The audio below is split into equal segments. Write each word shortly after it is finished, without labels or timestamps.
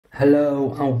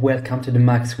Hello and welcome to the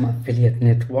MAXCOM Affiliate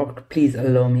Network. Please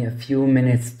allow me a few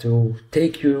minutes to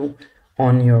take you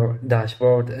on your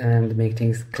dashboard and make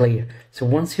things clear. So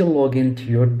once you log into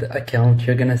your account,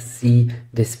 you're gonna see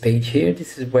this page here.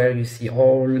 This is where you see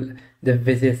all the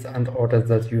visits and orders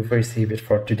that you've received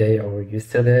for today or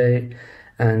yesterday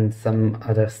and some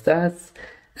other stats.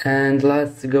 And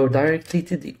let's go directly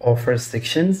to the offers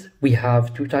sections. We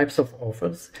have two types of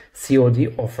offers: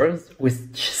 COD offers,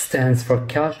 which stands for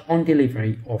cash on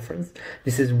delivery offers.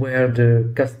 This is where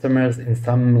the customers in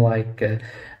some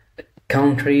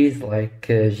countries like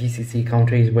GCC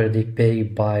countries where they pay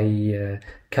by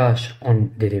cash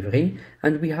on delivery.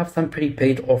 And we have some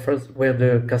prepaid offers where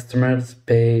the customers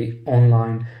pay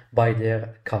online by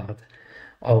their card.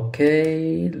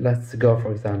 Okay, let's go,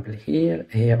 for example, here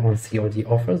on COD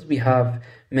offers. We have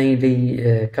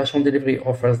mainly cash on delivery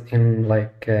offers in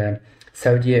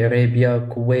Saudi Arabia,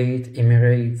 Kuwait,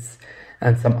 Emirates,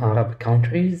 and some Arab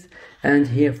countries. And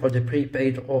here for the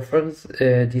prepaid offers,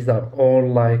 these are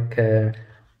all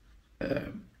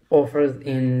offers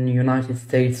in United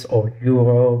States or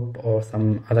Europe or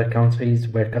some other countries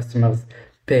where customers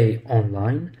pay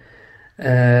online.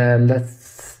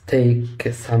 Let's take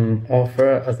some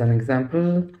offer as an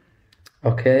example.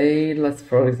 Okay, let's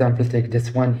for example take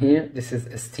this one here. This is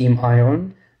a steam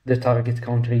iron. The target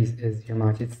countries is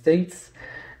United States,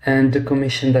 and the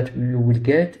commission that we will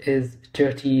get is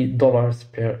 $30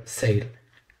 per sale.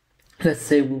 Let's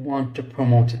say we want to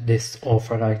promote this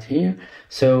offer right here.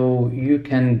 So you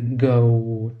can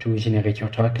go to generate your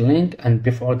tracking link, and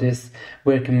before this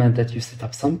we recommend that you set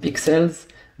up some pixels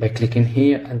by clicking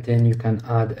here, and then you can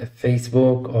add a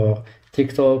Facebook or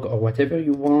TikTok or whatever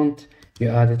you want. You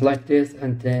add it like this,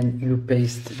 and then you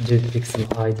paste the pixel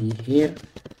ID here,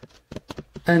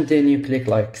 and then you click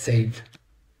save,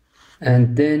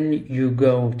 and then you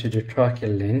go to the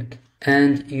tracking link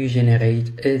and you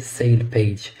generate a sale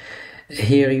page.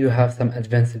 Here you have some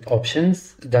advanced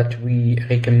options that we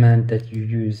recommend that you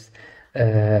use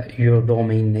your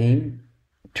domain name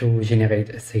to generate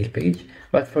a sale page,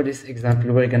 but for this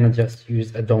example we're gonna just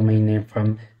use a domain name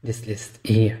from this list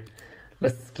here.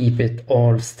 Let's keep it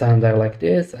all standard like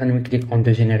this, and we click on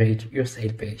the generate your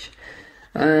sale page,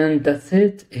 and that's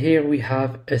it. Here we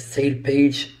have a sale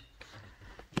page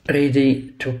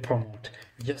ready to promote.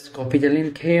 Just copy the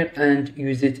link here and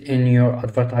use it in your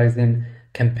advertising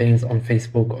campaigns on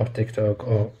Facebook or TikTok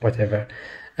or whatever.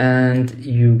 And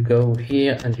you go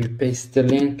here and you paste the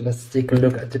link. Let's take a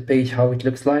look at the page, how it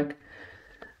looks like.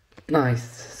 Nice.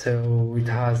 So it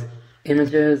has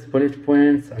images, bullet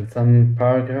points, and some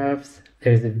paragraphs.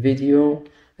 There's a video,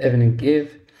 even a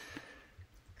GIF.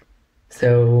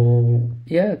 So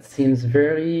yeah, it seems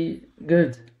very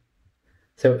good.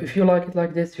 So if you like it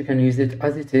like this, you can use it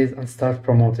as it is and start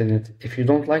promoting it. If you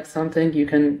don't like something, you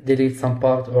can delete some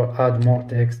part or add more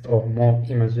text or more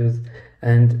images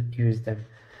and use them.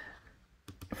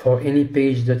 For any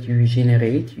page that you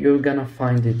generate, you're gonna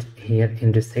find it here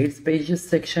in the sales pages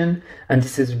section, and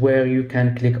this is where you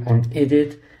can click on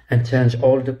edit and change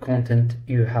all the content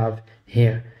you have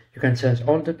here. You can change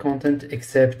all the content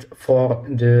except for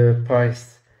the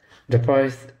price. The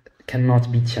price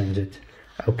cannot be changed.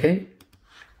 Okay.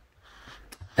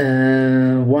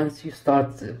 Once you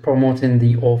start promoting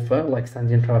the offer, like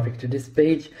sending traffic to this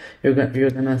page, you're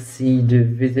gonna see the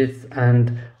visits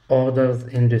and orders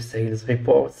in the sales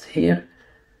reports here.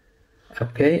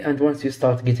 Okay, and once you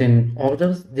start getting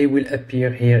orders, they will appear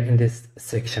here in this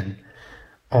section.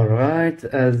 All right,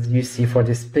 as you see for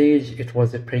this page, it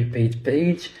was a prepaid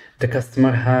page. The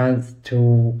customer has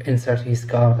to insert his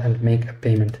card and make a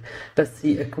payment. Let's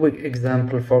see a quick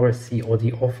example for a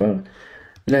COD offer.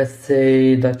 Let's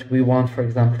say that we want, for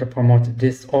example, to promote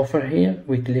this offer here.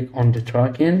 We click on the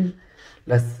tracking.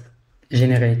 Let's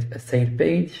generate a sale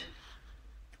page.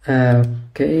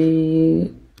 Okay,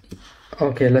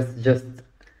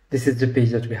 this is the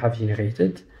page that we have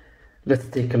generated. Let's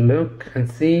take a look and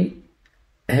see.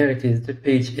 Here it is. The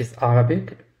page is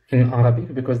in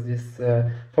Arabic because this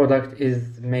product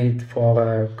is made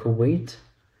for Kuwait,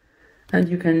 and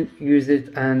you can use it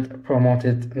and promote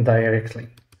it directly.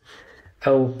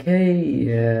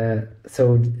 Okay,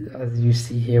 so as you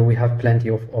see here, we have plenty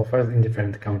of offers in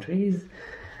different countries.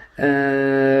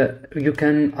 You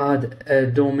can add a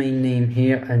domain name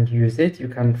here and use it. You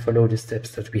can follow the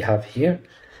steps that we have here,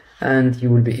 and you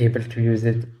will be able to use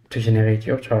it to generate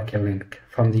your tracking link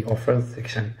from the offers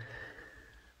section.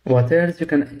 What else? You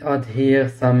can add here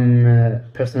some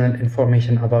personal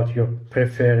information about your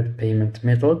preferred payment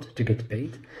method to get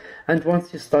paid. And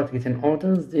once you start getting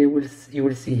orders, you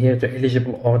will see here the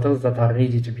eligible orders that are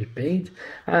ready to be paid,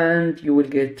 and you will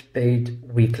get paid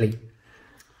weekly.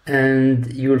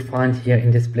 and you will find here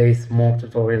in this place more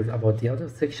tutorials about the other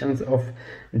sections of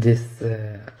this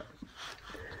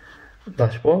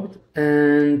dashboard.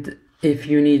 And if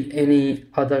you need any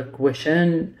other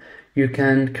question, you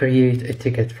can create a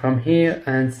ticket from here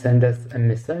and send us a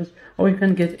message, or you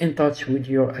can get in touch with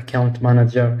your account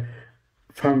manager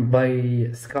by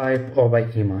Skype or by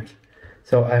email.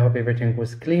 So I hope everything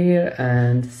was clear,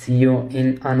 and see you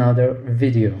in another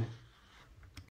video.